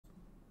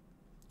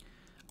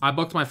I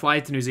booked my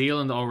flight to New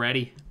Zealand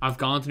already. I've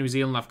gone to New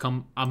Zealand.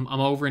 I'm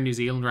over in New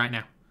Zealand right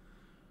now.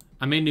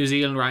 I'm in New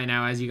Zealand right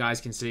now, as you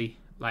guys can see.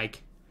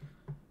 Like,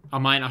 I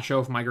might not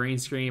show for my green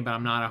screen, but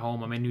I'm not at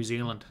home. I'm in New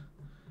Zealand.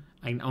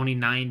 Like, only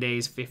 9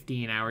 days,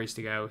 15 hours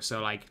to go.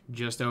 So, like,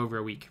 just over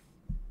a week.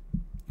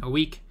 A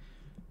week,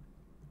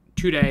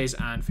 2 days,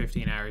 and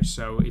 15 hours.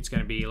 So, it's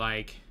going to be,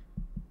 like,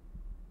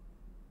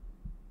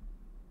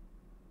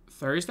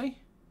 Thursday?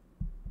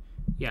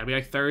 Yeah, it'll be,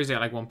 like, Thursday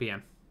at, like, 1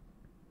 p.m.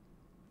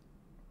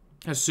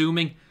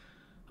 Assuming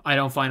I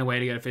don't find a way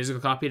to get a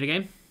physical copy of the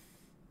game.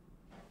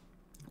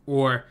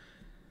 Or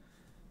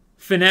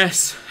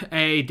finesse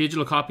a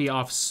digital copy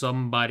off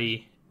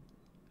somebody.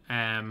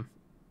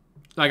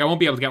 Like, I won't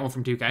be able to get one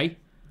from 2K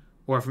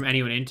or from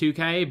anyone in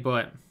 2K,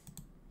 but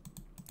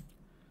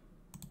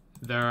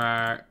there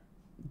are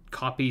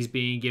copies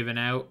being given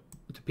out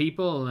to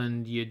people,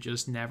 and you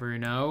just never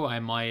know. I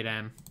might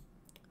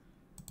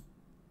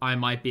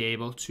be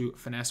able to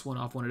finesse one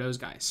off one of those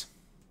guys.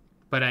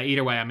 But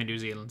either way, I'm in New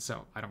Zealand,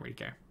 so I don't really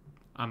care.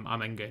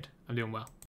 I'm in good. I'm doing well.